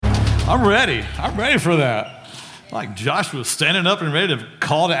I'm ready. I'm ready for that. Like Josh was standing up and ready to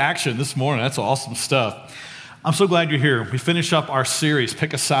call to action this morning. That's awesome stuff. I'm so glad you're here. We finish up our series,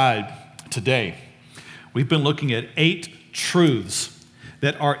 Pick a Side, today. We've been looking at 8 truths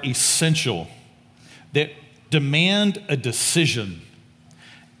that are essential, that demand a decision.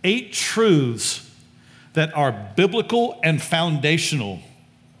 8 truths that are biblical and foundational,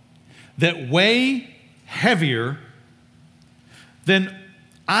 that weigh heavier than,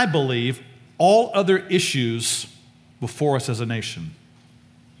 I believe, all other issues before us as a nation.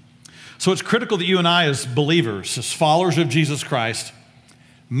 So it's critical that you and I, as believers, as followers of Jesus Christ,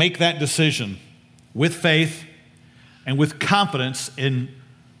 make that decision with faith and with confidence in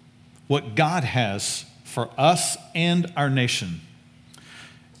what God has for us and our nation.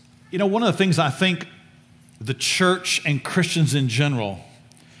 You know, one of the things I think the church and Christians in general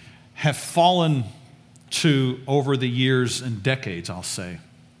have fallen to over the years and decades, I'll say,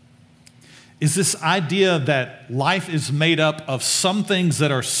 is this idea that life is made up of some things that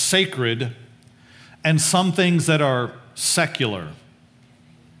are sacred and some things that are secular.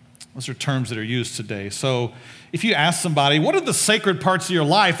 Those are terms that are used today. So if you ask somebody, what are the sacred parts of your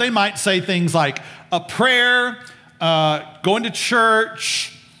life? They might say things like a prayer, going to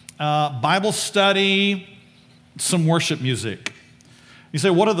church, Bible study, some worship music. You say,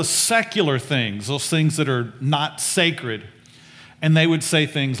 what are the secular things, those things that are not sacred? And they would say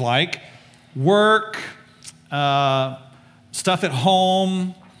things like work, stuff at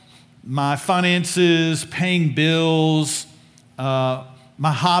home, my finances, paying bills, my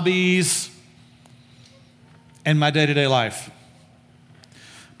hobbies, and my day-to-day life.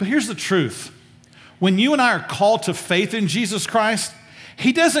 But here's the truth. When you and I are called to faith in Jesus Christ,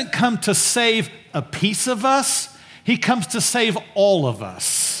 He doesn't come to save a piece of us. He comes to save all of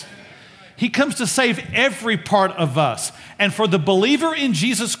us. He comes to save every part of us. And for the believer in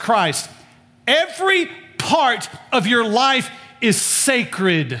Jesus Christ, every part of your life is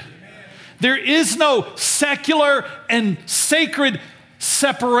sacred. There is no secular and sacred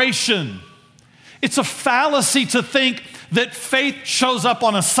separation. It's a fallacy to think that faith shows up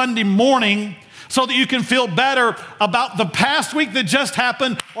on a Sunday morning so that you can feel better about the past week that just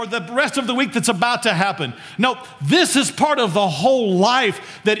happened or the rest of the week that's about to happen. No, this is part of the whole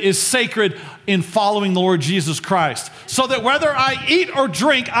life that is sacred in following the Lord Jesus Christ. So that whether I eat or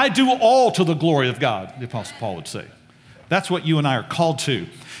drink, I do all to the glory of God, the Apostle Paul would say. That's what you and I are called to.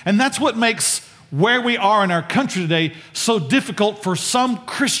 And that's what makes where we are in our country today so difficult for some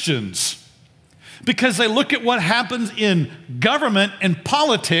Christians. Because they look at what happens in government and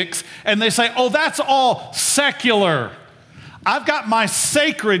politics and they say, oh, that's all secular. I've got my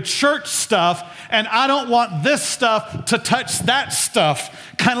sacred church stuff and I don't want this stuff to touch that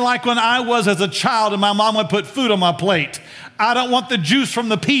stuff. Kind of like when I was as a child and my mom would put food on my plate. I don't want the juice from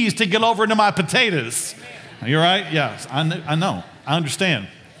the peas to get over into my potatoes. You're right? Yes, I know. I understand.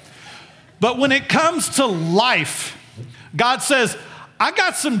 But when it comes to life, God says, I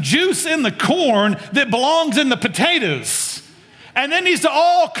got some juice in the corn that belongs in the potatoes. And that needs to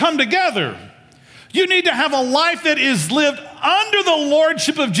all come together. You need to have a life that is lived under the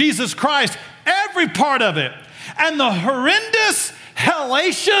lordship of Jesus Christ, every part of it. And the horrendous,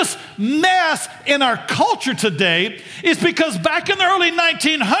 hellacious mess in our culture today is because back in the early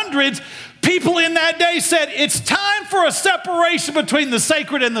 1900s, people in that day said, it's time for a separation between the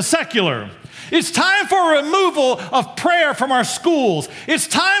sacred and the secular. It's time for a removal of prayer from our schools. It's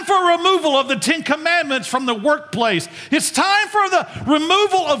time for a removal of the 10 Commandments from the workplace. It's time for the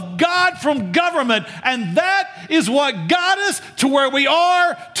removal of God from government. And that is what got us to where we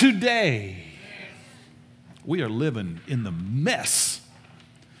are today. We are living in the mess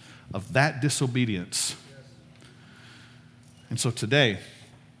of that disobedience. And so today,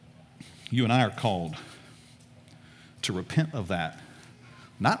 you and I are called to repent of that.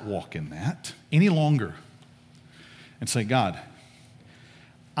 Not walk in that any longer and say, God,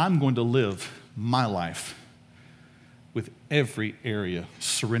 I'm going to live my life with every area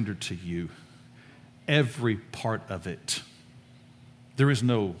surrendered to you, every part of it. There is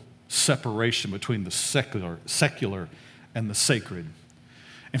no separation between the secular and the sacred.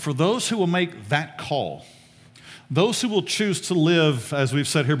 And for those who will make that call, those who will choose to live, as we've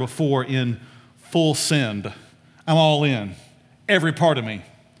said here before, in full send, I'm all in, every part of me,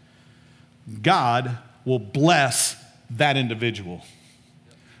 God will bless that individual.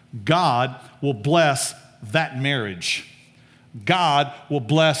 God will bless that marriage. God will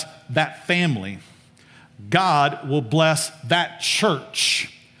bless that family. God will bless that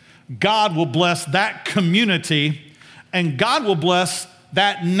church. God will bless that community. And God will bless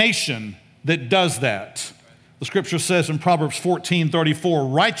that nation that does that. The scripture says in Proverbs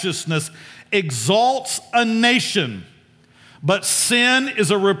 14:34, righteousness exalts a nation, but sin is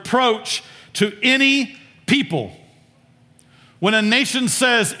a reproach to any people. When a nation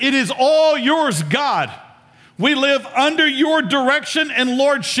says, it is all yours, God, we live under your direction and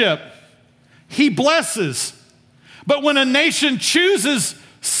lordship, he blesses. But when a nation chooses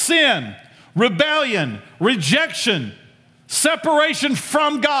sin, rebellion, rejection, separation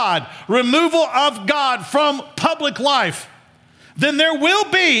from God, removal of God from public life, then there will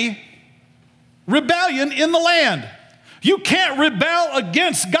be rebellion in the land. You can't rebel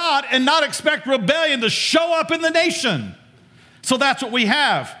against God and not expect rebellion to show up in the nation. So that's what we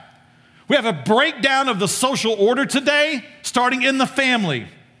have. We have a breakdown of the social order today, starting in the family.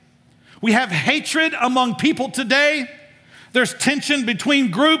 We have hatred among people today. There's tension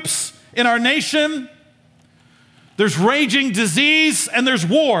between groups in our nation. There's raging disease and there's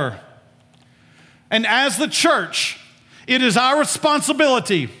war. And as the church, it is our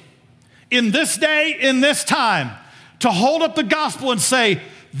responsibility in this day, in this time, to hold up the gospel and say,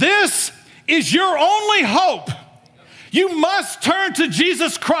 this is your only hope. You must turn to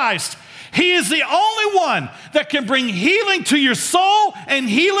Jesus Christ. He is the only one that can bring healing to your soul and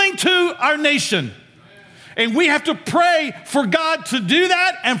healing to our nation. And we have to pray for God to do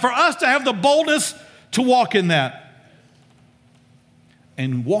that and for us to have the boldness to walk in that.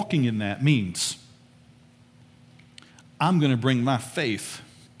 And walking in that means I'm going to bring my faith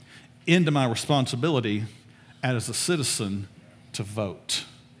into my responsibility as a citizen to vote.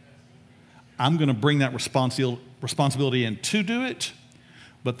 I'm going to bring that responsibility in to do it,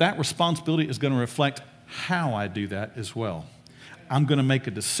 but that responsibility is going to reflect how I do that as well. I'm going to make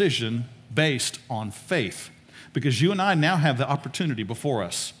a decision based on faith, because you and I now have the opportunity before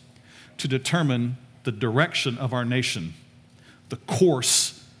us to determine the direction of our nation, the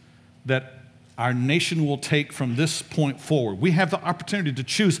course that our nation will take from this point forward. We have the opportunity to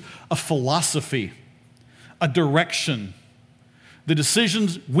choose a philosophy, a direction. The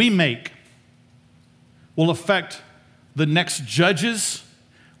decisions we make will affect the next judges,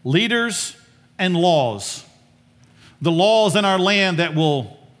 leaders, and laws. The laws in our land that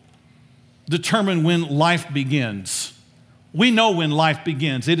will determine when life begins. We know when life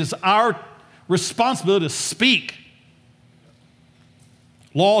begins. It is our responsibility to speak.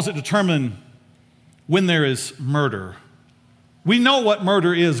 Laws that determine when there is murder. We know what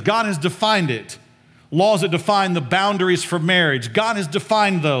murder is. God has defined it. Laws that define the boundaries for marriage. God has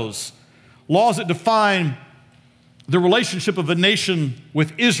defined those. Laws that define the relationship of a nation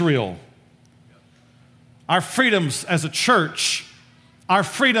with Israel. Our freedoms as a church. Our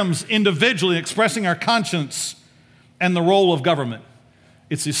freedoms individually expressing our conscience, and the role of government.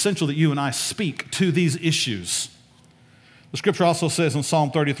 It's essential that you and I speak to these issues. The scripture also says in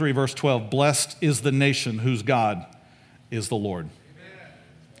Psalm 33, verse 12, blessed is the nation whose God is the Lord. Amen.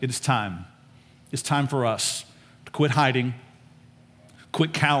 It is time. It's time for us to quit hiding,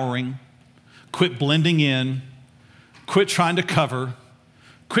 quit cowering, quit blending in, quit trying to cover,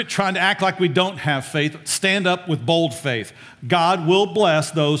 quit trying to act like we don't have faith. Stand up with bold faith. God will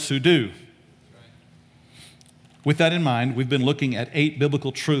bless those who do. With that in mind, we've been looking at 8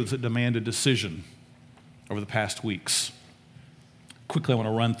 biblical truths that demand a decision over the past weeks. Quickly, I want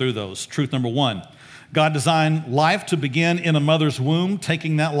to run through those. Truth number 1, God designed life to begin in a mother's womb.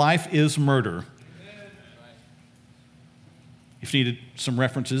 Taking that life is murder. If you needed some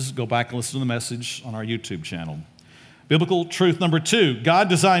references, go back and listen to the message on our YouTube channel. Biblical truth number 2, God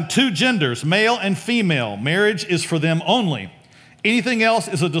designed 2 genders, male and female. Marriage is for them only. Anything else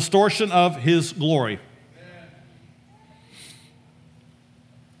is a distortion of His glory.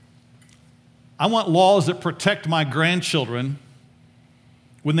 I want laws that protect my grandchildren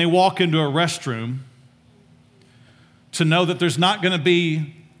when they walk into a restroom to know that there's not going to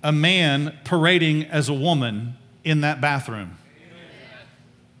be a man parading as a woman in that bathroom.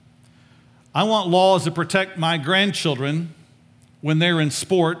 I want laws that protect my grandchildren when they're in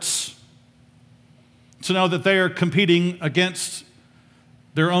sports to know that they are competing against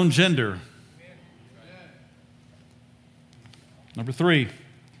their own gender. Number 3,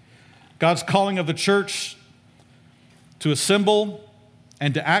 God's calling of the church to assemble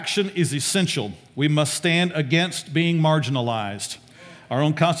and to action is essential. We must stand against being marginalized. Our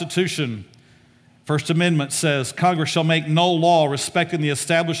own Constitution, First Amendment says, Congress shall make no law respecting the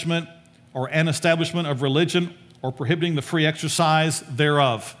establishment or an establishment of religion or prohibiting the free exercise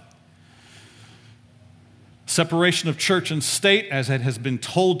thereof. Separation of church and state, as it has been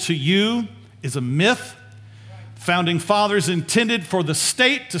told to you, is a myth. Founding fathers intended for the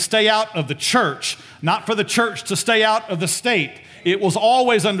state to stay out of the church, not for the church to stay out of the state. It was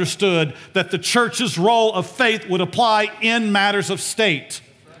always understood that the church's role of faith would apply in matters of state.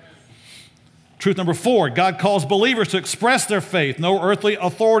 Truth number 4, God calls believers to express their faith. No earthly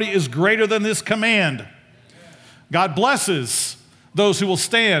authority is greater than this command. God blesses those who will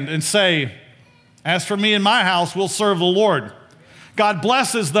stand and say, as for me and my house, we'll serve the Lord. God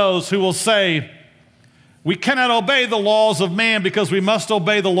blesses those who will say, we cannot obey the laws of man because we must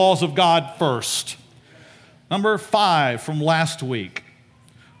obey the laws of God first. Number 5 from last week.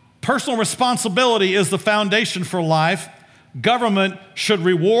 Personal responsibility is the foundation for life. Government should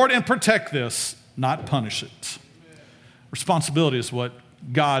reward and protect this, not punish it. Responsibility is what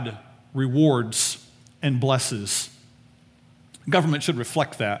God rewards and blesses. Government should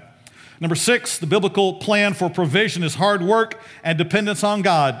reflect that. Number 6, the biblical plan for provision is hard work and dependence on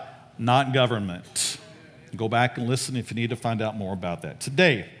God, not government. Go back and listen if you need to find out more about that.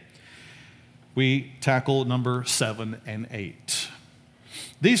 Today, we tackle number 7 and 8.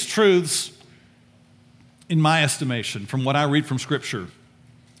 These truths, in my estimation, from what I read from Scripture,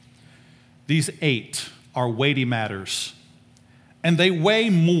 these 8 are weighty matters, and they weigh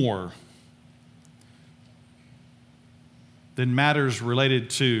more than matters related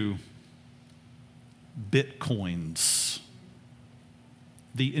to bitcoins,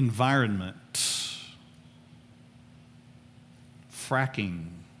 the environment, fracking.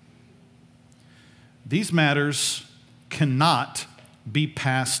 These matters cannot be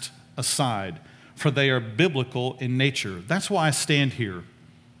passed aside, for they are biblical in nature. That's why I stand here.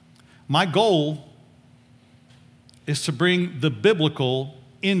 My goal is to bring the biblical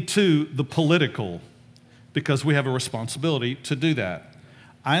into the political, because we have a responsibility to do that.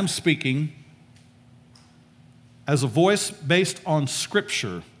 I am speaking as a voice based on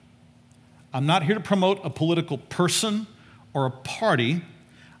Scripture. I'm not here to promote a political person or a party.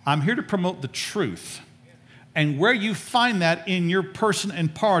 I'm here to promote the truth. And where you find that in your person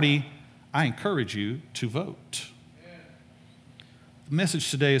and party, I encourage you to vote. The message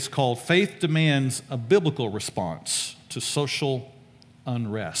today is called Faith Demands a Biblical Response to Social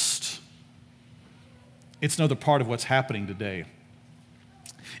Unrest. It's another part of what's happening today.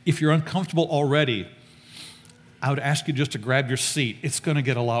 If you're uncomfortable already, I would ask you just to grab your seat. It's going to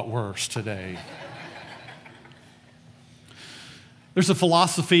get a lot worse today. There's a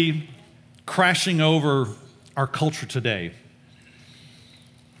philosophy crashing over our culture today.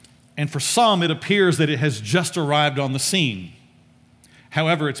 And for some, it appears that it has just arrived on the scene.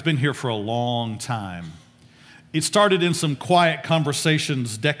 However, it's been here for a long time. It started in some quiet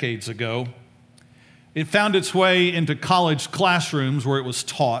conversations decades ago. It found its way into college classrooms where it was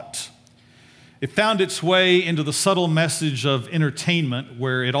taught. It found its way into the subtle message of entertainment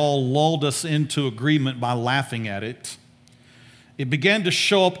where it all lulled us into agreement by laughing at it. It began to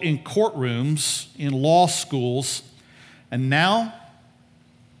show up in courtrooms, in law schools, and now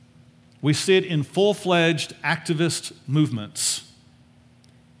we see it in full-fledged activist movements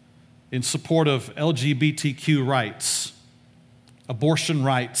in support of LGBTQ rights, abortion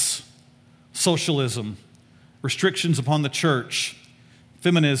rights, socialism, restrictions upon the church,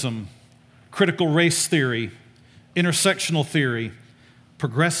 feminism, critical race theory, intersectional theory,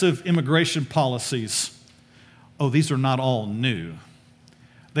 progressive immigration policies. Oh, these are not all new.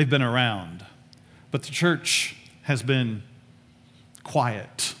 They've been around. But the church has been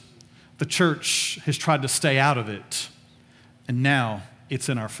quiet. The church has tried to stay out of it. And now it's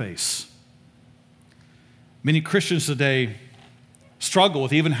in our face. Many Christians today struggle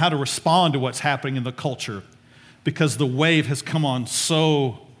with even how to respond to what's happening in the culture because the wave has come on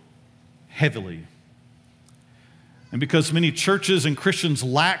so heavily. And because many churches and Christians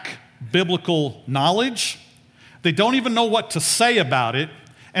lack biblical knowledge, they don't even know what to say about it,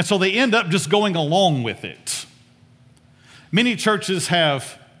 and so they end up just going along with it. Many churches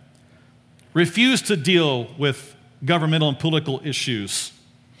have refused to deal with governmental and political issues.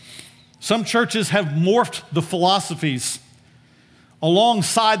 Some churches have morphed the philosophies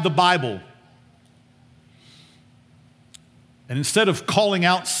alongside the Bible. And instead of calling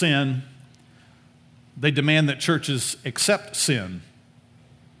out sin, they demand that churches accept sin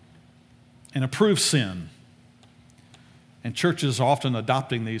and approve sin. And churches are often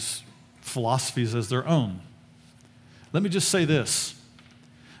adopting these philosophies as their own. Let me just say this.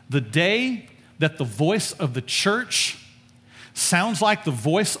 The day that the voice of the church sounds like the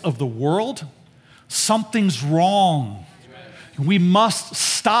voice of the world, something's wrong. We must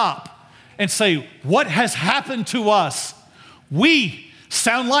stop and say, what has happened to us? We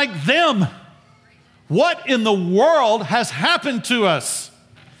sound like them. What in the world has happened to us?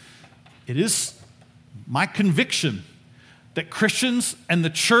 It is my conviction that Christians and the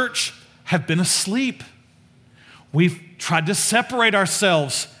church have been asleep. We've tried to separate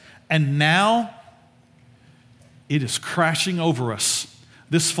ourselves, and now it is crashing over us.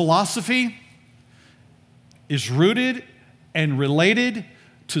 This philosophy is rooted and related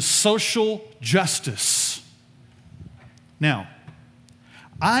to social justice. Now,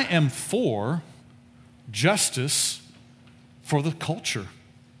 I am for justice for the culture.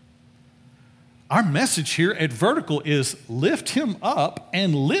 Our message here at Vertical is lift him up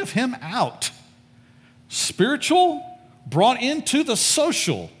and live him out. Spiritual brought into the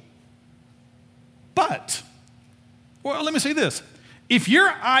social. But, well, let me say this. If your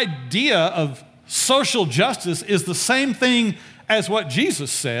idea of social justice is the same thing as what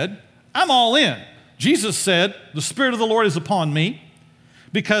Jesus said, I'm all in. Jesus said, the Spirit of the Lord is upon me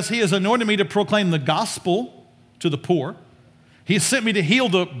because he has anointed me to proclaim the gospel to the poor. He has sent me to heal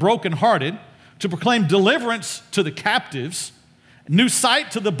the brokenhearted, to proclaim deliverance to the captives, new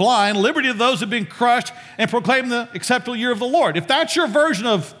sight to the blind, liberty to those who have been crushed, and proclaim the acceptable year of the Lord. If that's your version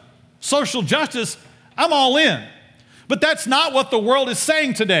of social justice, I'm all in. But that's not what the world is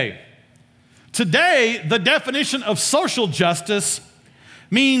saying today. Today, the definition of social justice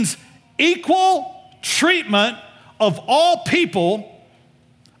means equal treatment of all people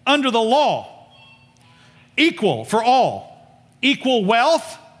under the law. Equal for all. Equal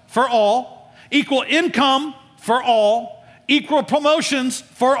wealth for all. Equal income for all, equal promotions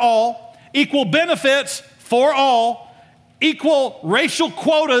for all, equal benefits for all, equal racial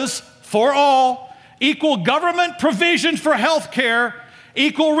quotas for all, equal government provision for health care,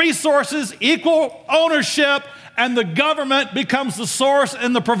 equal resources, equal ownership, and the government becomes the source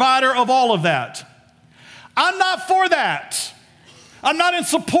and the provider of all of that. I'm not for that. I'm not in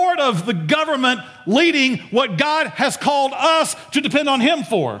support of the government leading what God has called us to depend on him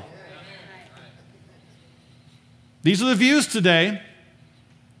for. These are the views today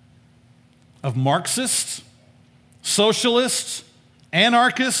of Marxists, socialists,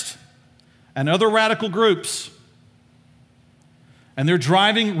 anarchists, and other radical groups. And they're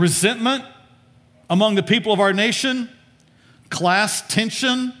driving resentment among the people of our nation, class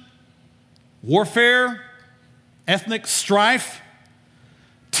tension, warfare, ethnic strife,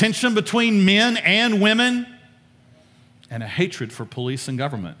 tension between men and women, and a hatred for police and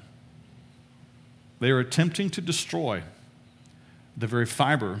government. They are attempting to destroy the very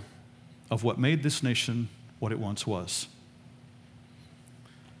fiber of what made this nation what it once was.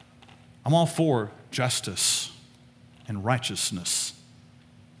 I'm all for justice and righteousness.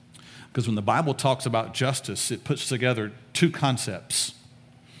 Because when the Bible talks about justice, it puts together two concepts.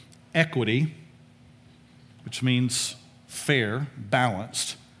 Equity, which means fair,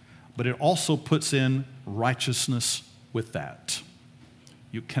 balanced, but it also puts in righteousness with that.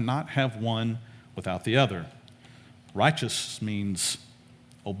 You cannot have one without the other. Righteous means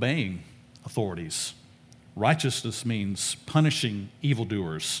obeying authorities. Righteousness means punishing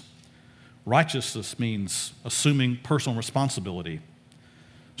evildoers. Righteousness means assuming personal responsibility,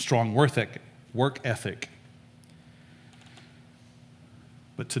 strong work ethic.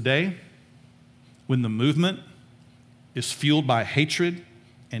 But today, when the movement is fueled by hatred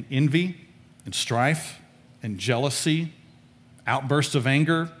and envy and strife and jealousy, outbursts of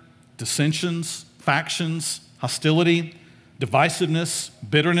anger, dissensions, factions, hostility, divisiveness,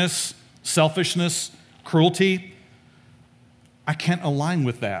 bitterness, selfishness, cruelty, I can't align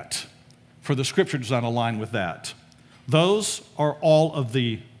with that, for the Scripture does not align with that. Those are all of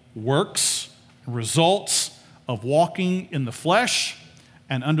the works, results of walking in the flesh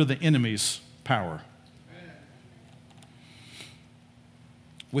and under the enemy's power.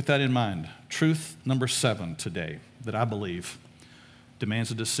 With that in mind, truth number 7 today that I believe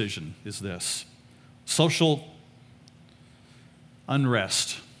demands a decision is this. Social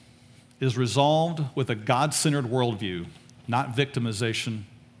unrest is resolved with a God-centered worldview, not victimization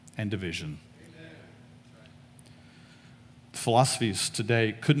and division. Amen. The philosophies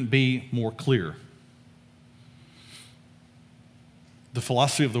today couldn't be more clear. The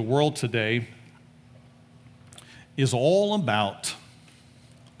philosophy of the world today is all about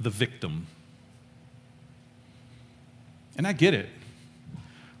the victim. And I get it.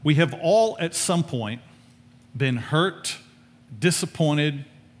 We have all at some point been hurt, disappointed,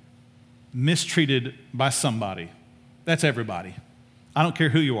 mistreated by somebody. That's everybody. I don't care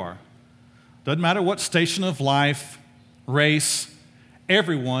who you are. Doesn't matter what station of life, race,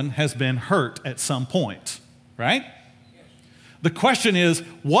 everyone has been hurt at some point, right? The question is,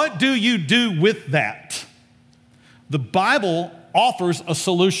 what do you do with that? The Bible offers a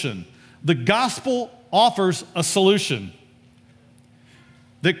solution. The gospel offers a solution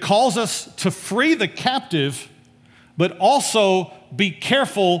that calls us to free the captive, but also be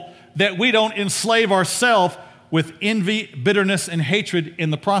careful that we don't enslave ourselves with envy, bitterness, and hatred in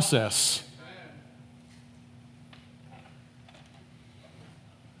the process.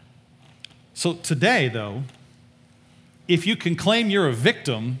 So today, though, if you can claim you're a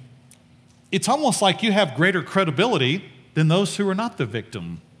victim, it's almost like you have greater credibility than those who are not the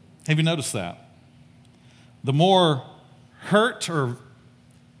victim. Have you noticed that? The more hurt or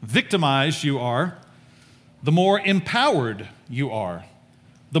victimized you are, the more empowered you are,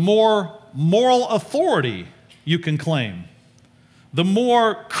 the more moral authority you can claim, the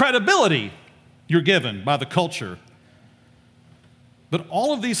more credibility you're given by the culture. But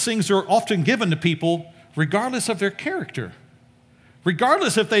all of these things are often given to people regardless of their character,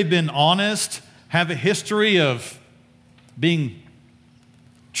 regardless if they've been honest, have a history of being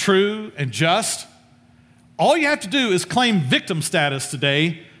true and just. All you have to do is claim victim status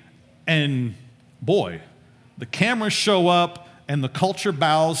today, and boy, the cameras show up and the culture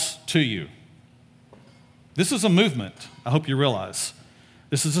bows to you. This is a movement, I hope you realize.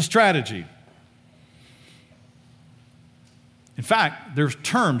 This is a strategy. In fact, there's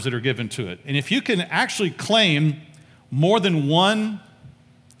terms that are given to it. And if you can actually claim more than one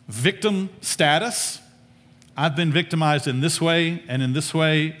victim status, I've been victimized in this way, and in this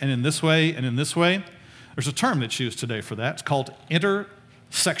way, and in this way, and in this way. There's a term that's used today for that. It's called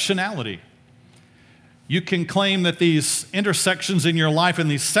intersectionality. You can claim that these intersections in your life and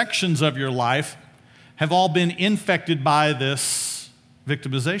these sections of your life have all been infected by this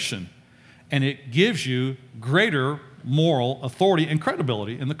victimization. And it gives you greater moral authority and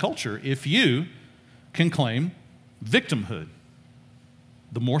credibility in the culture if you can claim victimhood.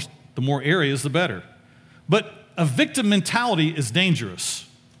 The more areas, the better. But a victim mentality is dangerous.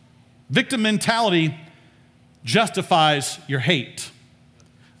 Victim mentality justifies your hate.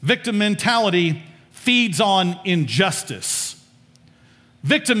 Victim mentality feeds on injustice.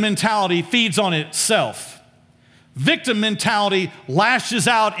 Victim mentality feeds on itself. Victim mentality lashes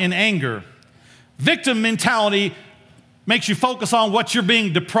out in anger. Victim mentality makes you focus on what you're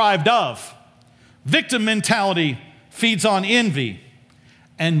being deprived of. Victim mentality feeds on envy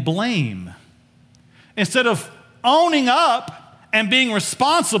and blame. Instead of owning up and being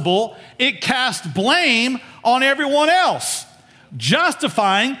responsible, it casts blame on everyone else,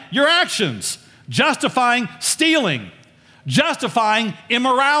 justifying your actions, justifying stealing, justifying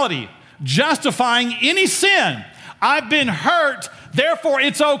immorality, justifying any sin. I've been hurt, therefore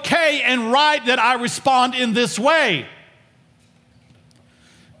it's okay and right that I respond in this way.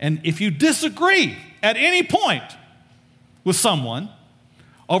 And if you disagree at any point with someone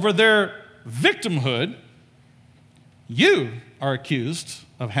over their victimhood, you are accused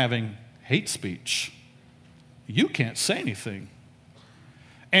of having hate speech. You can't say anything.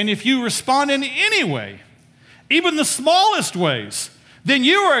 And if you respond in any way, even the smallest ways, then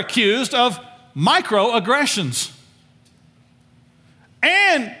you are accused of microaggressions.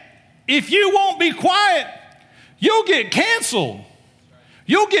 And if you won't be quiet, you'll get canceled.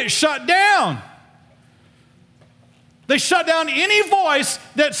 You'll get shut down. They shut down any voice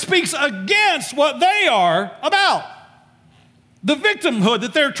that speaks against what they are about, the victimhood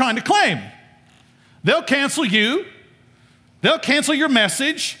that they're trying to claim. They'll cancel you. They'll cancel your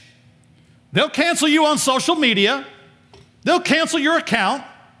message. They'll cancel you on social media. They'll cancel your account.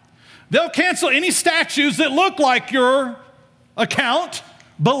 They'll cancel any statues that look like your account,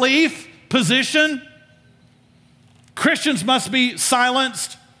 belief, position. Christians must be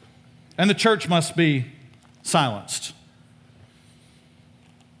silenced, and the church must be silenced.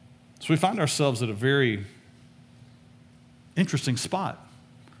 So we find ourselves at a very interesting spot.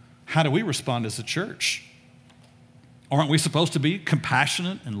 How do we respond as a church? Aren't we supposed to be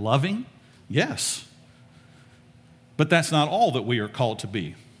compassionate and loving? Yes. But that's not all that we are called to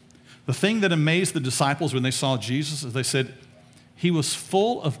be. The thing that amazed the disciples when they saw Jesus is they said, he was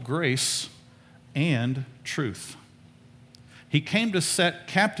full of grace and truth. He came to set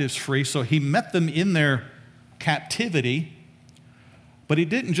captives free, so he met them in their captivity, but he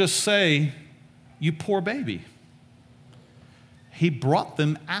didn't just say, you poor baby. He brought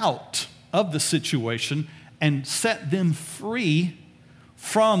them out of the situation and set them free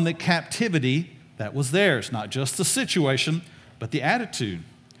from the captivity that was theirs. Not just the situation, but the attitude.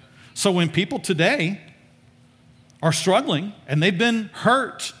 So when people today are struggling and they've been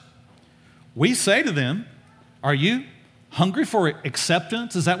hurt, we say to them, are you hungry for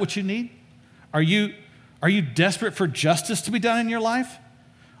acceptance? Is that what you need? Are you desperate for justice to be done in your life?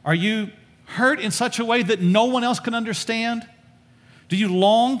 Are you hurt in such a way that no one else can understand? Do you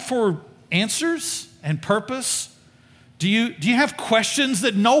long for answers and purpose? Do you have questions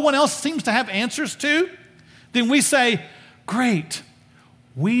that no one else seems to have answers to? Then we say, great,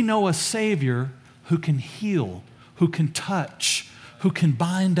 we know a Savior who can heal, who can touch, who can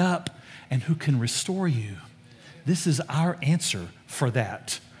bind up, and who can restore you. This is our answer for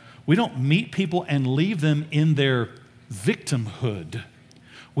that. We don't meet people and leave them in their victimhood.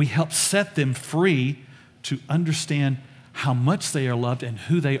 We help set them free to understand how much they are loved and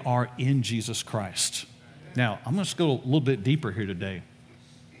who they are in Jesus Christ. Now, I'm going to go a little bit deeper here today.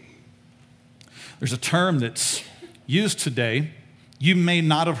 There's a term that's used today. You may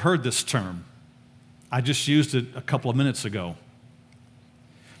not have heard this term. I just used it a couple of minutes ago.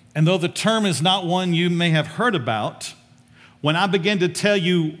 And though the term is not one you may have heard about, when I begin to tell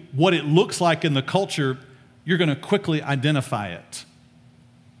you what it looks like in the culture, you're going to quickly identify it.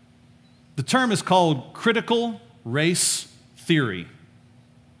 The term is called critical race theory.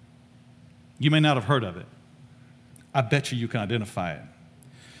 You may not have heard of it. I bet you can identify it.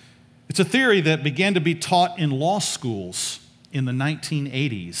 It's a theory that began to be taught in law schools in the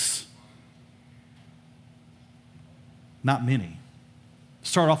 1980s. Not many.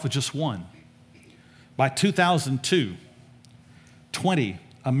 Start off with just one. By 2002, 20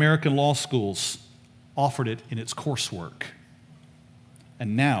 American law schools offered it in its coursework.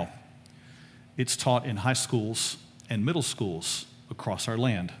 And now, it's taught in high schools and middle schools across our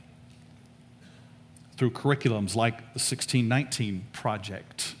land through curriculums like the 1619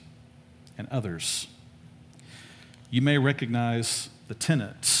 Project and others. You may recognize the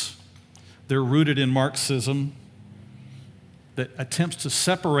tenets. They're rooted in Marxism that attempts to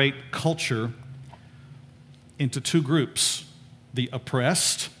separate culture into two groups, the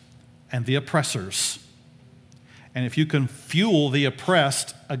oppressed and the oppressors. And if you can fuel the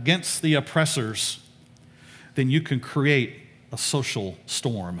oppressed against the oppressors, then you can create a social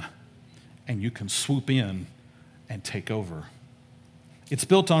storm and you can swoop in and take over. It's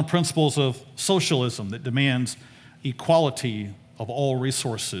built on principles of socialism that demands equality of all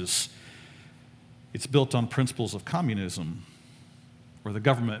resources. It's built on principles of communism, where the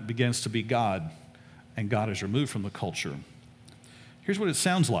government begins to be God and God is removed from the culture. Here's what it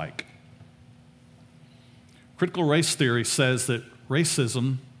sounds like. Critical race theory says that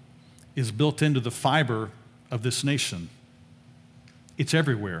racism is built into the fiber of this nation. It's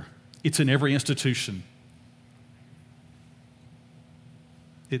everywhere. It's in every institution.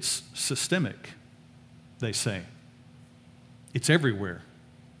 It's systemic, they say. It's everywhere.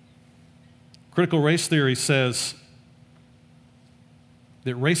 Critical race theory says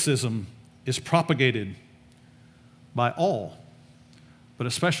that racism is propagated by all, but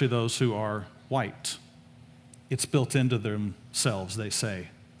especially those who are white. It's built into themselves, they say.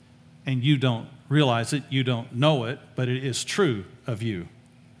 And you don't realize it, you don't know it, but it is true of you.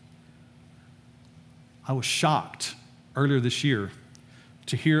 I was shocked earlier this year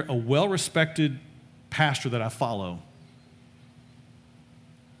to hear a well-respected pastor that I follow.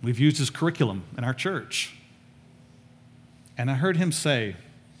 We've used his curriculum in our church. And I heard him say,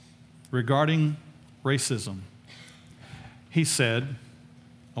 regarding racism, he said,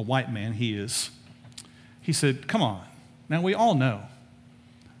 a white man he is, he said, come on. Now we all know,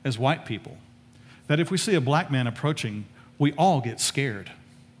 as white people, that if we see a black man approaching, we all get scared.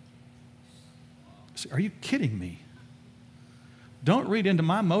 I said, are you kidding me? Don't read into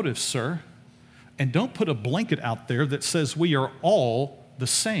my motives, sir, and don't put a blanket out there that says we are all the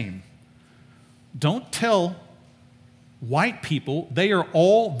same. Don't tell white people they are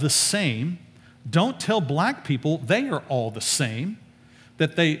all the same. Don't tell black people they are all the same,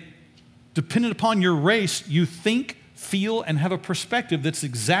 that they, dependent upon your race, you think, feel, and have a perspective that's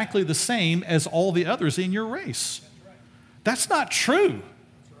exactly the same as all the others in your race. That's not true.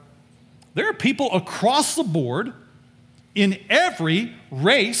 There are people across the board in every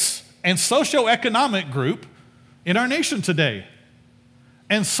race and socioeconomic group in our nation today.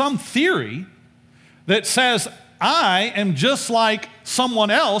 And some theory that says I am just like someone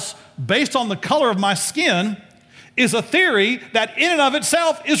else based on the color of my skin is a theory that in and of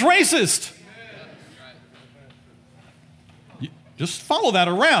itself is racist. Just follow that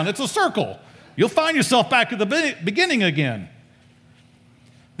around. It's a circle. You'll find yourself back at the beginning again.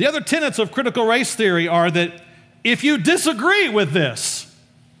 The other tenets of critical race theory are that if you disagree with this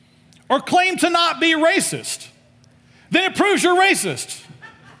or claim to not be racist, then it proves you're racist,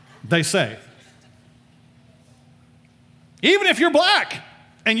 they say. Even if you're black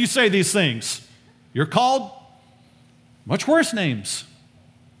and you say these things, you're called much worse names.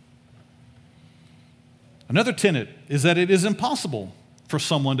 Another tenet is that it is impossible for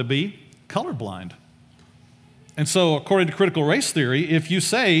someone to be colorblind. And so, according to critical race theory, if you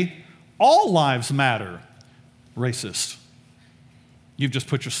say all lives matter, racist, you've just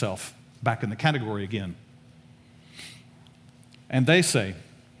put yourself back in the category again. And they say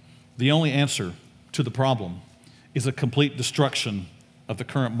the only answer to the problem is a complete destruction of the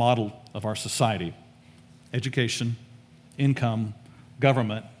current model of our society. Education, income,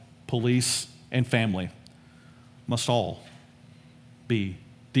 government, police, and family must all be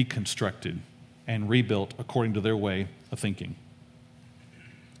deconstructed and rebuilt according to their way of thinking.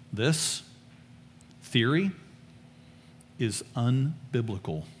 This theory is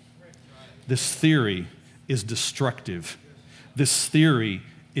unbiblical. This theory is destructive. This theory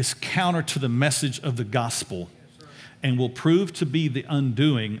is counter to the message of the gospel and will prove to be the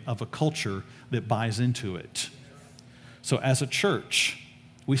undoing of a culture that buys into it. So as a church,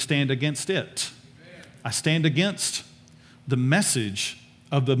 we stand against it. I stand against the message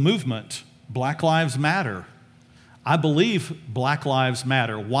of the movement, Black Lives Matter. I believe Black lives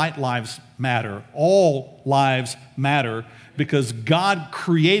matter, white lives matter, all lives matter because God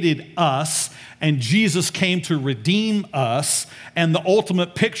created us and Jesus came to redeem us, and the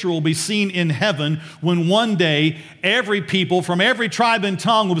ultimate picture will be seen in heaven when one day every people from every tribe and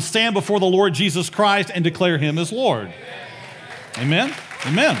tongue will stand before the Lord Jesus Christ and declare him as Lord. Amen?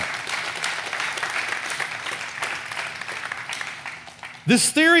 Amen.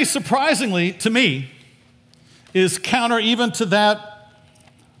 This theory, surprisingly to me, is counter even to that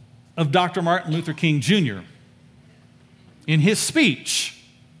of Dr. Martin Luther King Jr. In his speech,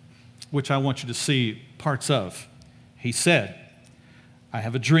 which I want you to see parts of, he said, "I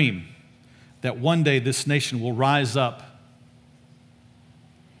have a dream that one day this nation will rise up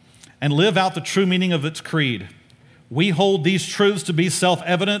and live out the true meaning of its creed. We hold these truths to be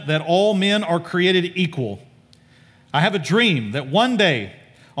self-evident that all men are created equal. I have a dream that one day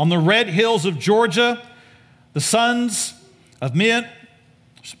on the red hills of Georgia, the sons of men,"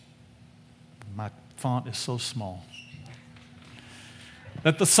 my font is so small,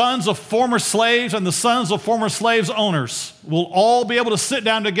 "that the sons of former slaves and the sons of former slaves owners will all be able to sit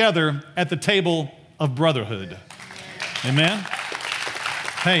down together at the table of brotherhood." Amen?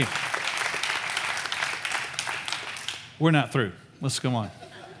 Hey, we're not through. Let's go on.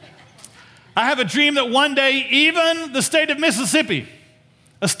 "I have a dream that one day even the state of Mississippi,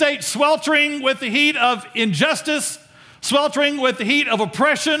 a state sweltering with the heat of injustice, sweltering with the heat of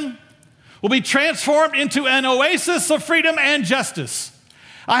oppression, will be transformed into an oasis of freedom and justice.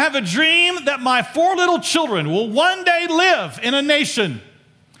 I have a dream that my 4 little children will one day live in a nation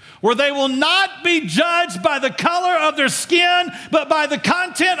where they will not be judged by the color of their skin, but by the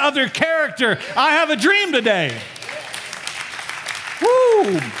content of their character. I have a dream today."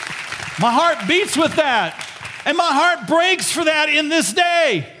 Woo! My heart beats with that. And my heart breaks for that in this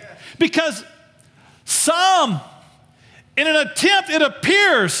day. Because some, in an attempt, it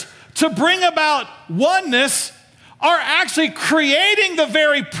appears, to bring about oneness, are actually creating the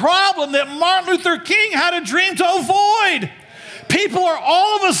very problem that Martin Luther King had a dream to avoid. People are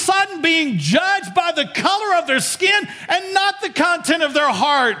all of a sudden being judged by the color of their skin and not the content of their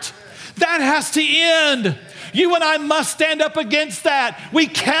heart. That has to end. You and I must stand up against that. We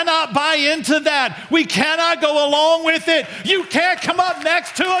cannot buy into that. We cannot go along with it. You can't come up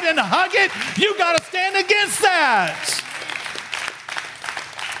next to it and hug it. You got to stand against that.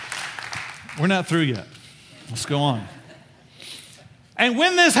 We're not through yet. Let's go on. And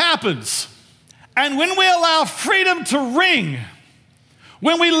when this happens, and when we allow freedom to ring,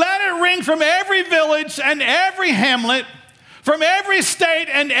 when we let it ring from every village and every hamlet, from every state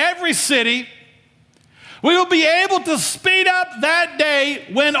and every city, we will be able to speed up that day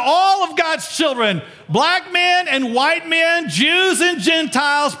when all of God's children, black men and white men, Jews and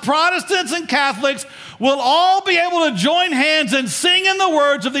Gentiles, Protestants and Catholics, will all be able to join hands and sing in the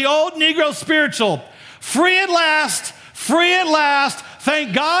words of the old Negro spiritual, "Free at last, free at last,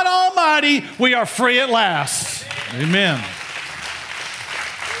 thank God Almighty, we are free at last." Amen.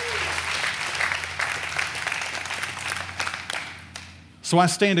 So I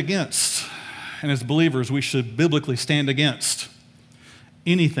stand against, and as believers, we should biblically stand against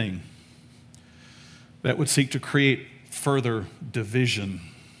anything that would seek to create further division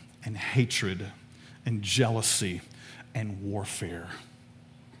and hatred and jealousy and warfare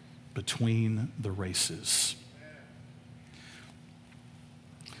between the races.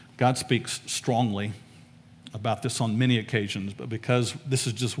 God speaks strongly about this on many occasions, but because this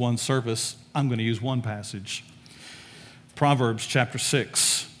is just one service, I'm going to use one passage. Proverbs chapter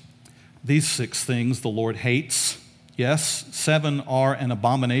 6. "These 6 things the Lord hates. Yes, 7 are an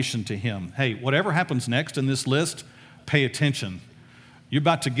abomination to him." Hey, whatever happens next in this list, pay attention. You're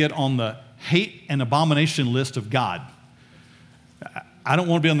about to get on the hate and abomination list of God. I don't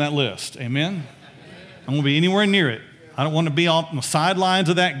want to be on that list. Amen? I don't want to be anywhere near it. I don't want to be on the sidelines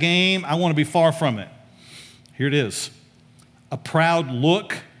of that game. I want to be far from it. Here it is. "A proud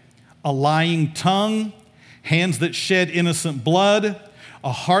look, a lying tongue, hands that shed innocent blood,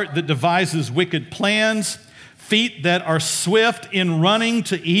 a heart that devises wicked plans, feet that are swift in running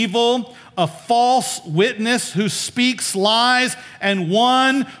to evil, a false witness who speaks lies, and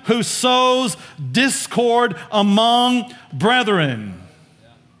one who sows discord among brethren.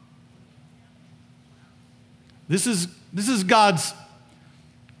 This is God's,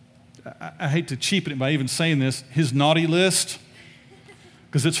 I hate to cheapen it by even saying this, his naughty list,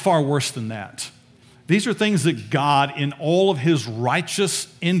 because it's far worse than that. These are things that God, in all of his righteous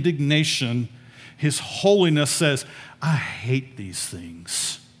indignation, his holiness, says, I hate these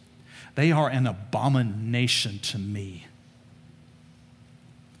things. They are an abomination to me.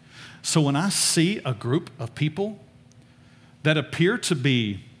 So when I see a group of people that appear to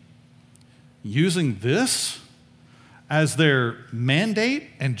be using this as their mandate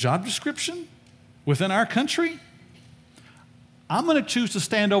and job description within our country, I'm going to choose to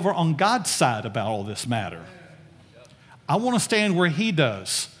stand over on God's side about all this matter. I want to stand where he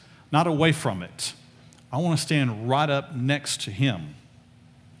does, not away from it. I want to stand right up next to him.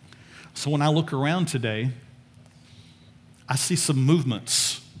 So when I look around today, I see some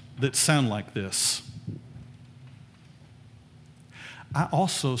movements that sound like this. I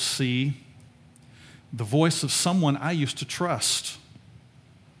also see the voice of someone I used to trust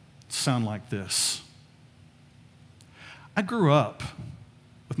sound like this. I grew up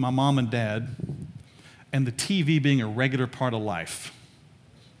with my mom and dad and the TV being a regular part of life.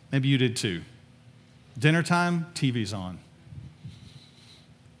 Maybe you did too. Dinner time, TV's on.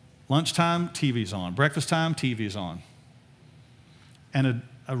 Lunchtime, TV's on. Breakfast time, TV's on. And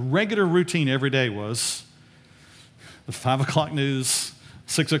a regular routine every day was the 5 o'clock news,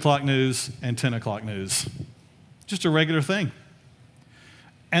 6 o'clock news, and 10 o'clock news. Just a regular thing.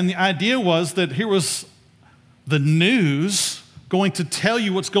 And the idea was that here was the news going to tell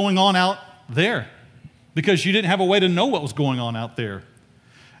you what's going on out there because you didn't have a way to know what was going on out there.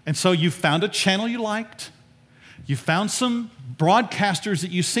 And so you found a channel you liked. You found some broadcasters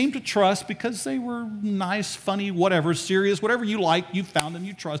that you seemed to trust because they were nice, funny, whatever, serious, whatever you liked, you found them,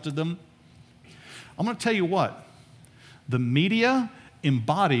 you trusted them. I'm going to tell you what, the media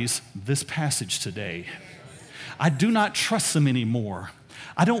embodies this passage today. I do not trust them anymore.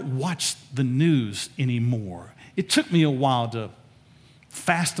 I don't watch the news anymore. It took me a while to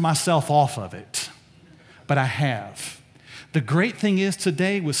fast myself off of it, but I have. The great thing is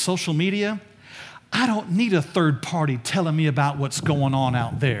today with social media, I don't need a third party telling me about what's going on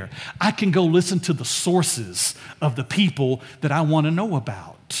out there. I can go listen to the sources of the people that I want to know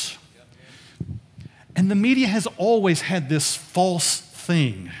about. And the media has always had this false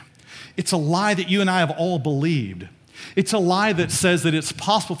thing. It's a lie that you and I have all believed. It's a lie that says that it's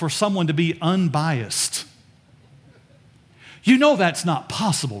possible for someone to be unbiased. You know that's not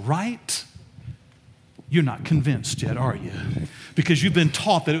possible, right? You're not convinced yet, are you? Because you've been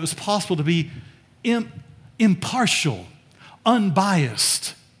taught that it was possible to be impartial,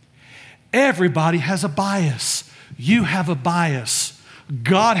 unbiased. Everybody has a bias. You have a bias.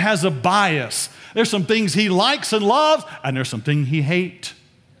 God has a bias. There's some things he likes and loves, and there's some things he hates.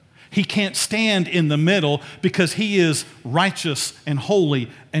 He can't stand in the middle because he is righteous and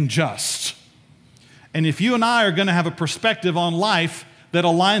holy and just. And if you and I are going to have a perspective on life that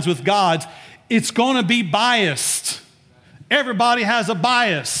aligns with God's, it's going to be biased. Everybody has a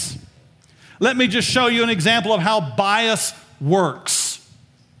bias. Let me just show you an example of how bias works.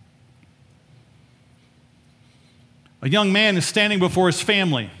 A young man is standing before his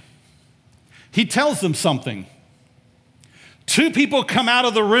family. He tells them something. Two people come out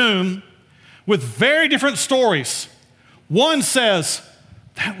of the room with very different stories. One says,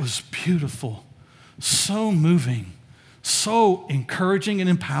 "That was beautiful, so moving, so encouraging and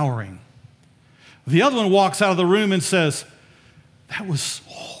empowering." The other one walks out of the room and says, "That was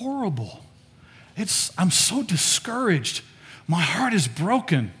horrible. I'm so discouraged. My heart is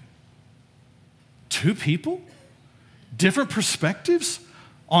broken." Two people, different perspectives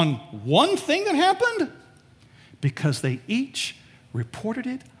on one thing that happened because they each reported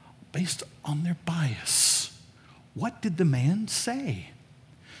it based on their bias. What did the man say?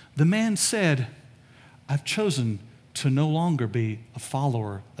 The man said, "I've chosen to no longer be a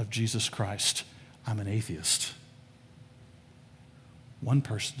follower of Jesus Christ. I'm an atheist." One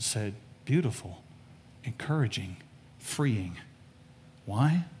person said, "Beautiful, encouraging, freeing."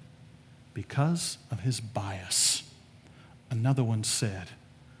 Why? Because of his bias. Another one said,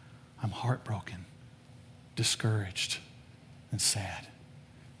 "I'm heartbroken, discouraged, and sad,"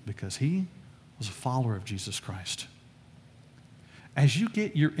 because he was a follower of Jesus Christ. As you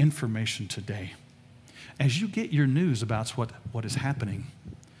get your information today, as you get your news about what is happening,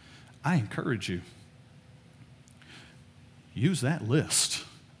 I encourage you, use that list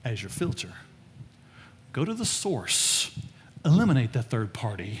as your filter. Go to the source. Eliminate the third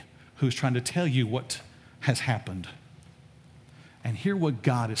party who's trying to tell you what has happened. And hear what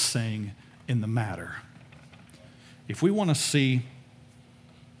God is saying in the matter. If we want to see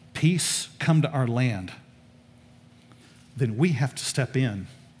peace come to our land, then we have to step in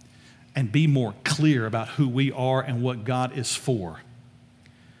and be more clear about who we are and what God is for.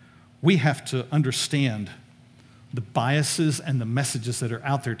 We have to understand the biases and the messages that are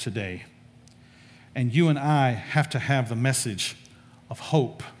out there today. And you and I have to have the message of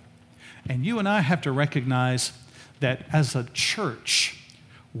hope. And you and I have to recognize that as a church,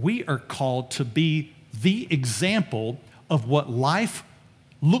 we are called to be the example of what life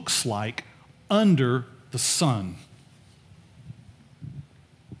looks like under the sun.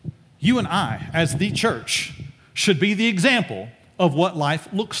 You and I, as the church, should be the example of what life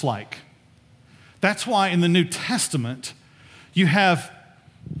looks like. That's why in the New Testament, you have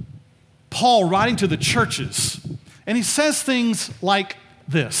Paul writing to the churches, and he says things like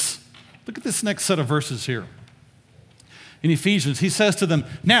this. Look at this next set of verses here. In Ephesians, he says to them,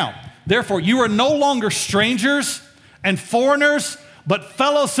 "Now, therefore, you are no longer strangers and foreigners, but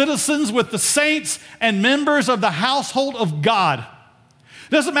fellow citizens with the saints and members of the household of God."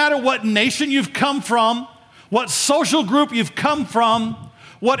 It doesn't matter what nation you've come from, what social group you've come from,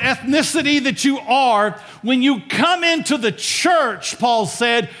 what ethnicity that you are. When you come into the church, Paul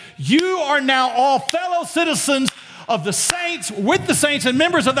said, you are now all fellow citizens of the saints, with the saints and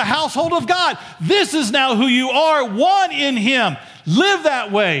members of the household of God. This is now who you are, one in Him. Live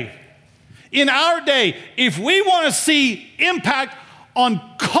that way. In our day, if we want to see impact on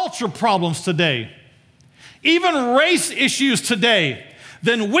culture problems today, even race issues today,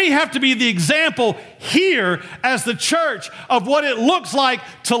 then we have to be the example here as the church of what it looks like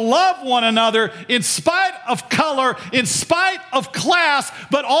to love one another in spite of color, in spite of class,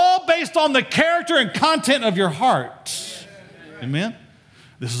 but all based on the character and content of your heart. Amen?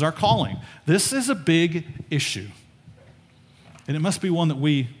 This is our calling. This is a big issue. And it must be one that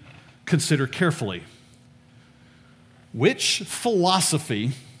we consider carefully. Which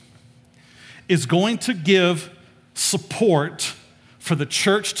philosophy is going to give support for the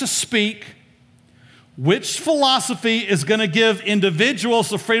church to speak? Which philosophy is going to give individuals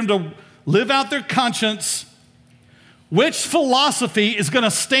the freedom to live out their conscience? Which philosophy is going to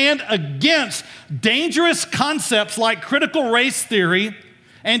stand against dangerous concepts like critical race theory,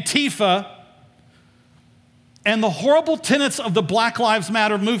 Antifa, and the horrible tenets of the Black Lives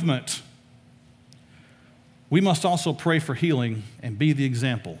Matter movement? We must also pray for healing and be the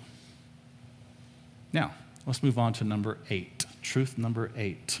example. Now, let's move on to number 8. Truth number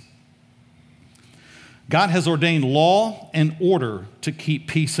 8. God has ordained law and order to keep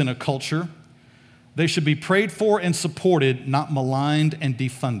peace in a culture. They should be prayed for and supported, not maligned and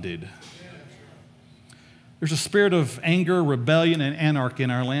defunded. There's a spirit of anger, rebellion, and anarchy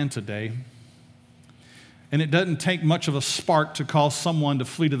in our land today. And it doesn't take much of a spark to cause someone to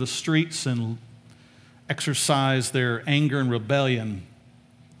flee to the streets and exercise their anger and rebellion,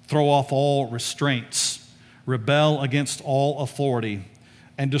 throw off all restraints, rebel against all authority,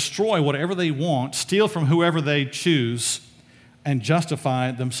 and destroy whatever they want, steal from whoever they choose, and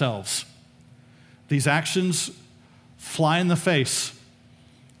justify themselves. These actions fly in the face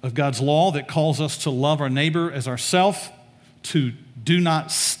of God's law that calls us to love our neighbor as ourselves, to do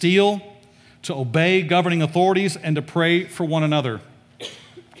not steal, to obey governing authorities, and to pray for one another.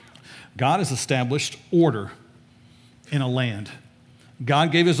 God has established order in a land.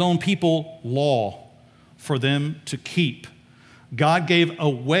 God gave His own people law for them to keep. God gave a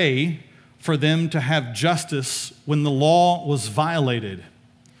way for them to have justice when the law was violated.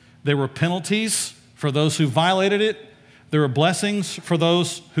 There were penalties for those who violated it. There were blessings for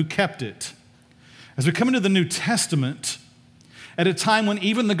those who kept it. As we come into the New Testament, at a time when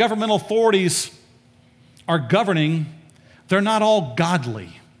even the governmental authorities are governing, they're not all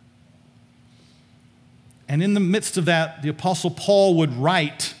godly. And in the midst of that, the Apostle Paul would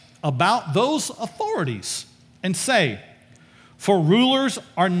write about those authorities and say, "For rulers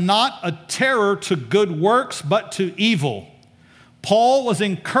are not a terror to good works, but to evil." Paul was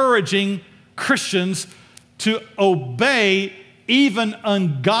encouraging Christians to obey even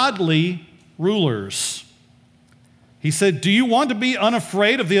ungodly rulers. He said, "Do you want to be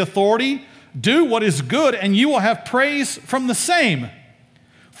unafraid of the authority? Do what is good, and you will have praise from the same.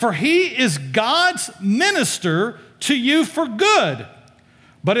 For he is God's minister to you for good.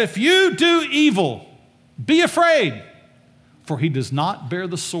 But if you do evil, be afraid, for he does not bear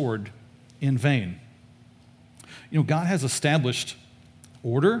the sword in vain." You know, God has established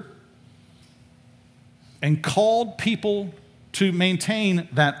order and called people to maintain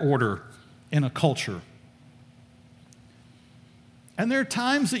that order in a culture. And there are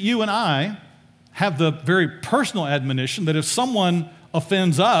times that you and I have the very personal admonition that if someone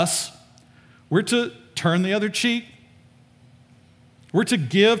offends us, we're to turn the other cheek. We're to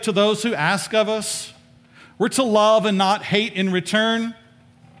give to those who ask of us. We're to love and not hate in return.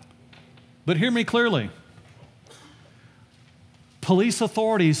 But hear me clearly. Police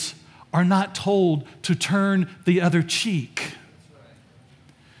authorities are not told to turn the other cheek.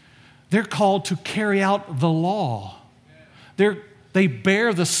 They're called to carry out the law. They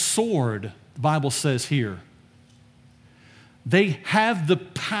bear the sword, the Bible says here. They have the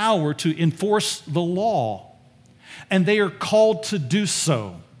power to enforce the law, and they are called to do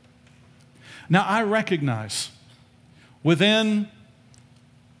so. Now, I recognize within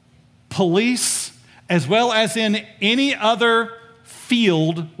police, as well as in any other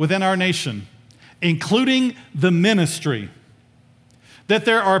field within our nation, including the ministry, that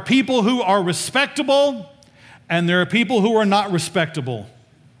there are people who are respectable and there are people who are not respectable.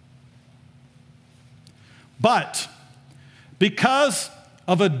 But because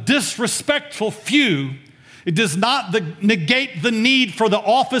of a disrespectful few, it does not negate the need for the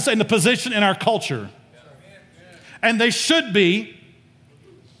office and the position in our culture. And they should be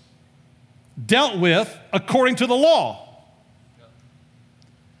dealt with according to the law.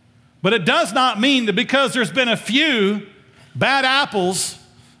 But it does not mean that because there's been a few bad apples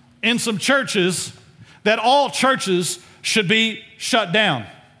in some churches, that all churches should be shut down.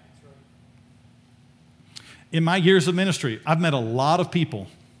 In my years of ministry, I've met a lot of people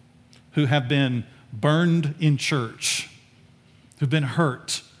who have been burned in church, who've been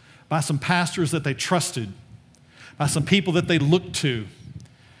hurt by some pastors that they trusted, by some people that they looked to,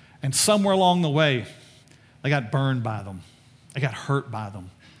 and somewhere along the way, they got burned by them. They got hurt by them.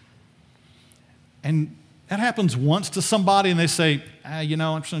 And that happens once to somebody and they say, I'm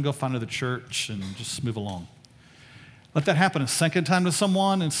just going to go find another church and just move along. Let that happen a second time to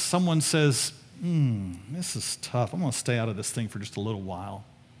someone and someone says, this is tough. I'm going to stay out of this thing for just a little while.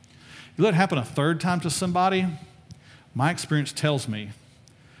 You let it happen a third time to somebody, my experience tells me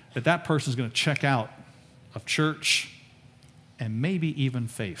that that person is going to check out of church and maybe even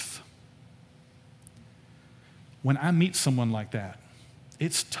faith. When I meet someone like that,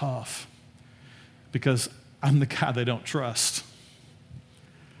 it's tough because I'm the guy they don't trust.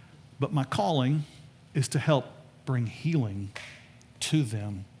 But my calling is to help bring healing to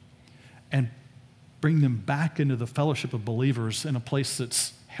them and bring them back into the fellowship of believers in a place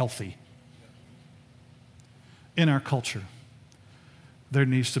that's healthy. In our culture, there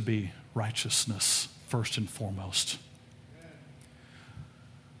needs to be righteousness first and foremost.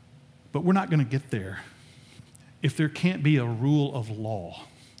 But we're not going to get there if there can't be a rule of law,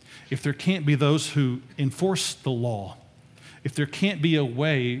 if there can't be those who enforce the law, if there can't be a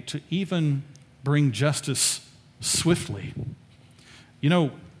way to even bring justice swiftly.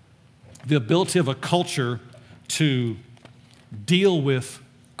 The ability of a culture to deal with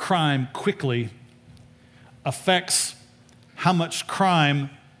crime quickly affects how much crime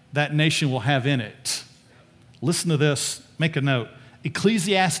that nation will have in it. Listen to this, make a note.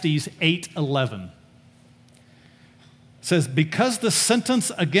 Ecclesiastes 8:11 says, because the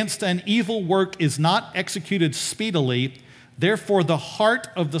sentence against an evil work is not executed speedily, therefore the heart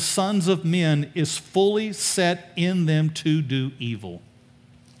of the sons of men is fully set in them to do evil.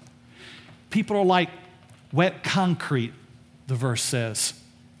 People are like wet concrete, the verse says.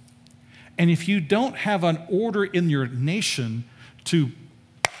 And if you don't have an order in your nation to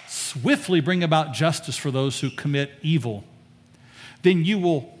swiftly bring about justice for those who commit evil, then you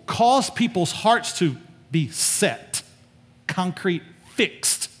will cause people's hearts to be set, concrete,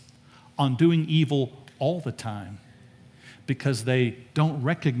 fixed on doing evil all the time because they don't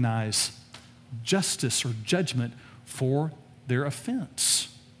recognize justice or judgment for their offense.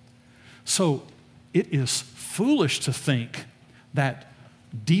 So it is foolish to think that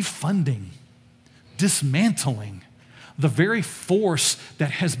defunding, dismantling the very force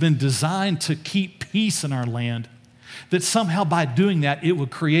that has been designed to keep peace in our land, that somehow by doing that it would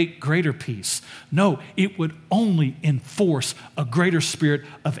create greater peace. No, it would only enforce a greater spirit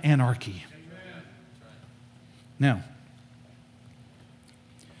of anarchy. Amen. Now,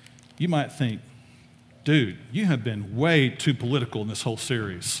 you might think, dude, you have been way too political in this whole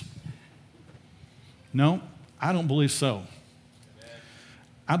series. No, I don't believe so.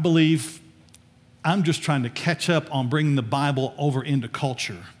 I believe I'm just trying to catch up on bringing the Bible over into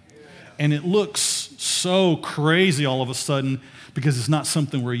culture. And it looks so crazy all of a sudden because it's not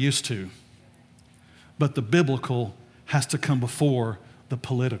something we're used to. But the biblical has to come before the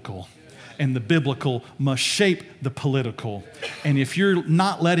political. and the biblical must shape the political. And if you're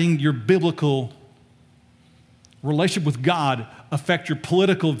not letting your biblical relationship with God affect your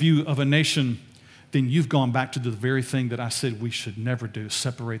political view of a nation, then you've gone back to the very thing that I said we should never do,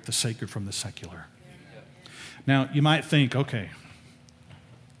 separate the sacred from the secular. Now, you might think, okay,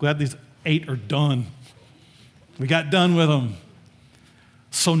 glad these 8 are done. We got done with them.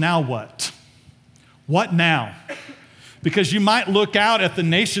 So now what? What now? Because you might look out at the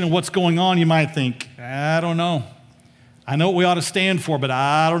nation and what's going on, you might think, I don't know. I know what we ought to stand for, but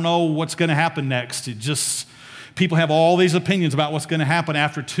I don't know what's going to happen next. People have all these opinions about what's going to happen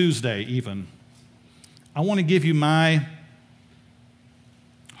after Tuesday even. I want to give you my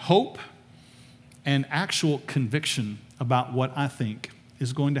hope and actual conviction about what I think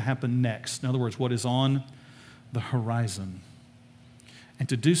is going to happen next. In other words, what is on the horizon. And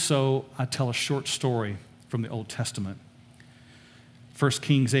to do so, I tell a short story from the Old Testament. 1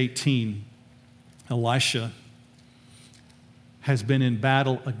 Kings 18, Elisha has been in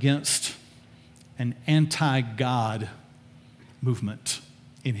battle against an anti-God movement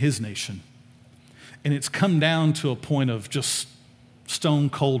in his nation. And it's come down to a point of just stone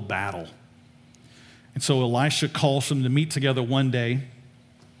cold battle. And so Elisha calls them to meet together one day,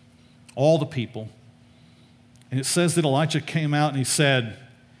 all the people. And it says that Elijah came out and he said,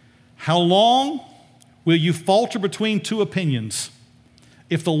 how long will you falter between two opinions?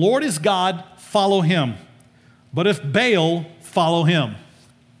 If the Lord is God, follow him. But if Baal, follow him.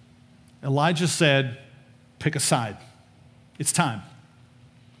 Elijah said, pick a side. It's time.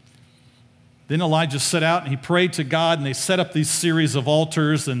 Then Elijah set out and he prayed to God, and they set up these series of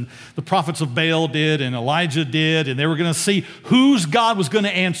altars, and the prophets of Baal did and Elijah did, and they were going to see whose God was going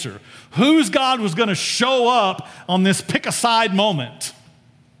to answer, whose God was going to show up on this pick a side moment.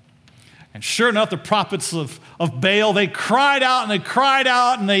 And sure enough, the prophets of Baal, they cried out and they cried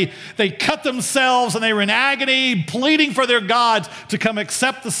out and they cut themselves and they were in agony, pleading for their gods to come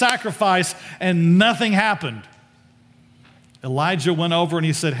accept the sacrifice, and nothing happened. Elijah went over and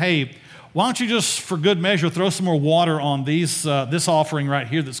he said, hey, why don't you just, for good measure, throw some more water on this offering right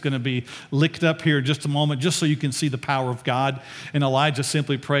here that's going to be licked up here in just a moment, just so you can see the power of God. And Elijah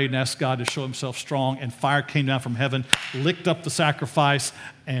simply prayed and asked God to show himself strong, and fire came down from heaven, licked up the sacrifice,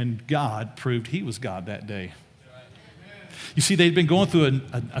 and God proved he was God that day. You see, they'd been going through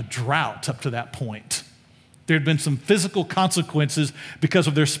a drought up to that point. There had been some physical consequences because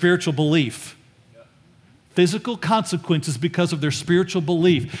of their spiritual belief. Physical consequences because of their spiritual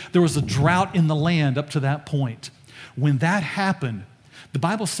belief. There was a drought in the land up to that point. When that happened, the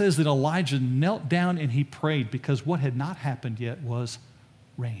Bible says that Elijah knelt down and he prayed, because what had not happened yet was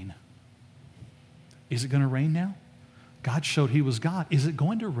rain. Is it going to rain now? God showed he was God. Is it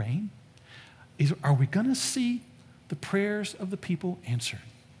going to rain? Are we going to see the prayers of the people answered?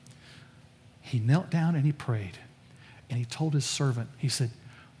 He knelt down and he prayed, and he told his servant, he said,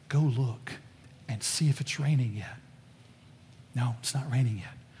 go look and see if it's raining yet. No, it's not raining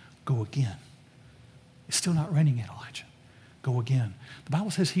yet. Go again. It's still not raining yet, Elijah. Go again. The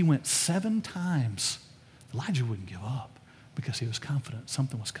Bible says he went 7 times. Elijah wouldn't give up because he was confident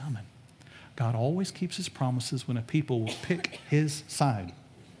something was coming. God always keeps his promises when a people will pick his side.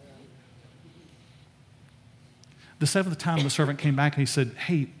 The 7th time the servant came back and he said,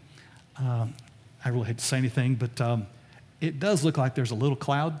 hey, I really hate to say anything, but it does look like there's a little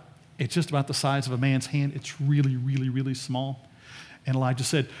cloud. It's just about the size of a man's hand. It's really, really, really small. And Elijah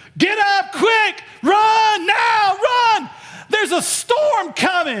said, get up quick, run now, run. There's a storm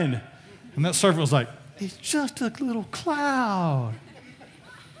coming. And that servant was like, it's just a little cloud.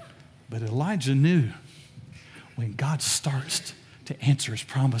 But Elijah knew when God starts to answer his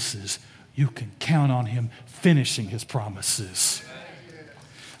promises, you can count on him finishing his promises.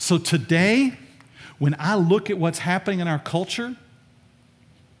 So today, when I look at what's happening in our culture,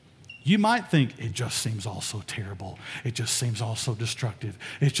 you might think it just seems all so terrible. It just seems all so destructive.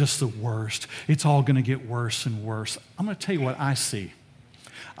 It's just the worst. It's all going to get worse and worse. I'm going to tell you what I see.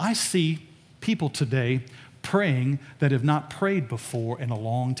 I see people today praying that have not prayed before in a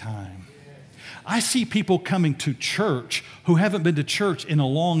long time. I see people coming to church who haven't been to church in a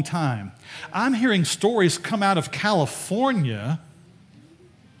long time. I'm hearing stories come out of California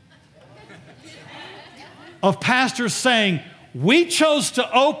of pastors saying, we chose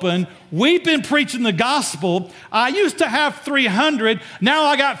to open. We've been preaching the gospel. I used to have 300. Now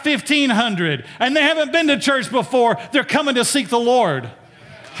I got 1,500. And they haven't been to church before. They're coming to seek the Lord.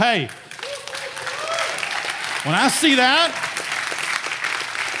 Hey, when I see that,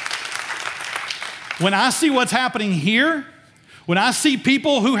 when I see what's happening here, when I see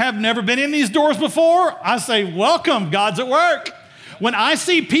people who have never been in these doors before, I say, welcome, God's at work. when I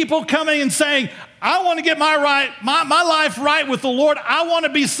see people coming and saying, I want to get my life right with the Lord, I want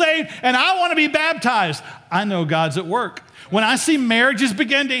to be saved, and I want to be baptized, I know God's at work. When I see marriages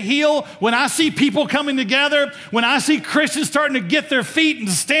begin to heal, when I see people coming together, when I see Christians starting to get their feet and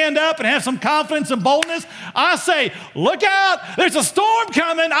stand up and have some confidence and boldness, I say, look out, there's a storm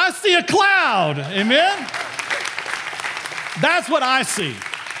coming, I see a cloud. Amen? That's what I see.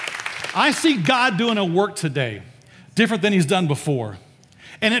 I see God doing a work today, different than he's done before.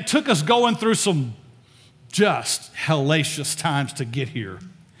 And it took us going through some just hellacious times to get here.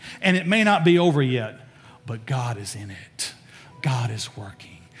 And it may not be over yet, but God is in it. God is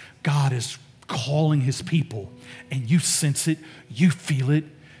working. God is calling his people. And you sense it, you feel it,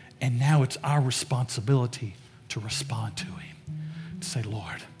 and now it's our responsibility to respond to him. To say,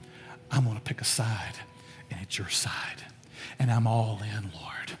 Lord, I'm going to pick a side, and it's your side. And I'm all in,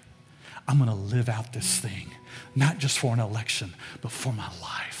 Lord. I'm going to live out this thing, not just for an election, but for my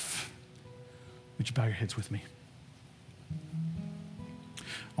life. Would you bow your heads with me?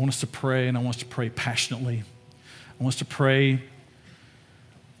 I want us to pray, and I want us to pray passionately. I want us to pray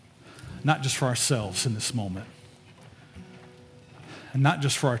not just for ourselves in this moment, and not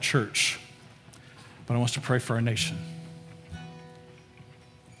just for our church, but I want us to pray for our nation.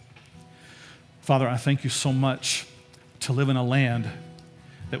 Father, I thank you so much to live in a land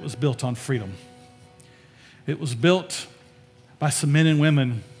that was built on freedom. It was built by some men and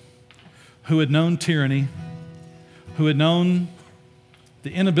women who had known tyranny, who had known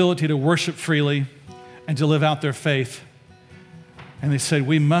the inability to worship freely and to live out their faith. And they said,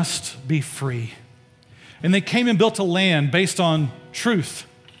 we must be free. And they came and built a land based on truth.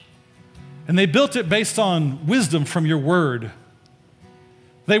 And they built it based on wisdom from your word.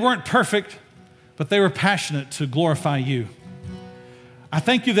 They weren't perfect, but they were passionate to glorify you. I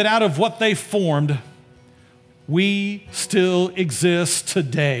thank you that out of what they formed, we still exist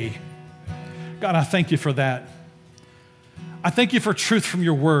today. God, I thank you for that. I thank you for truth from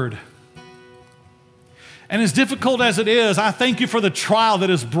your word. And as difficult as it is, I thank you for the trial that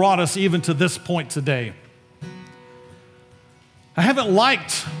has brought us even to this point today. I haven't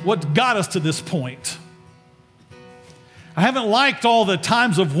liked what got us to this point. I haven't liked all the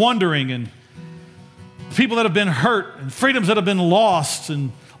times of wandering and people that have been hurt and freedoms that have been lost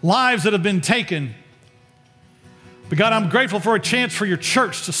and lives that have been taken. But God, I'm grateful for a chance for your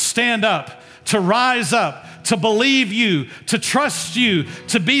church to stand up, to rise up, to believe you, to trust you,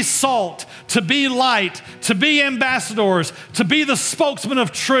 to be salt, to be light, to be ambassadors, to be the spokesman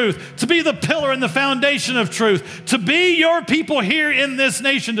of truth, to be the pillar and the foundation of truth, to be your people here in this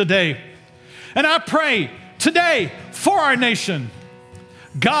nation today. And I pray today for our nation.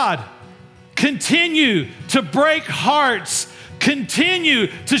 God, continue to break hearts. Continue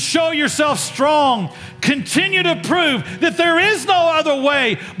to show yourself strong. Continue to prove that there is no other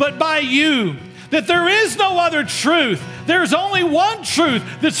way but by you. That there is no other truth. There's only one truth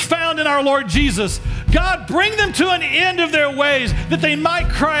that's found in our Lord Jesus. God, bring them to an end of their ways that they might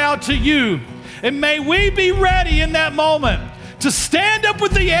cry out to you. And may we be ready in that moment to stand up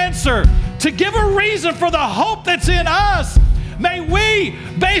with the answer, to give a reason for the hope that's in us. May we,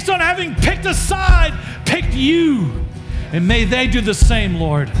 based on having picked a side, pick you. And may they do the same,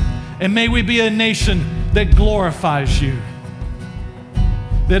 Lord. And may we be a nation that glorifies you,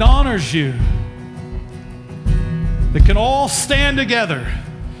 that honors you, that can all stand together,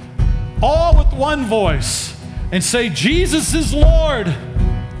 all with one voice, and say, Jesus is Lord.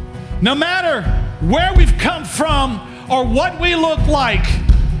 No matter where we've come from or what we look like,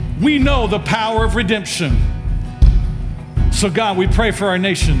 we know the power of redemption. So God, we pray for our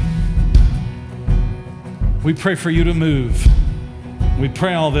nation. We pray for you to move. We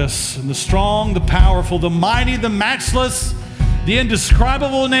pray all this in the strong, the powerful, the mighty, the matchless, the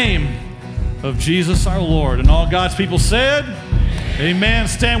indescribable name of Jesus our Lord. And all God's people said, amen.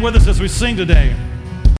 Stand with us as we sing today.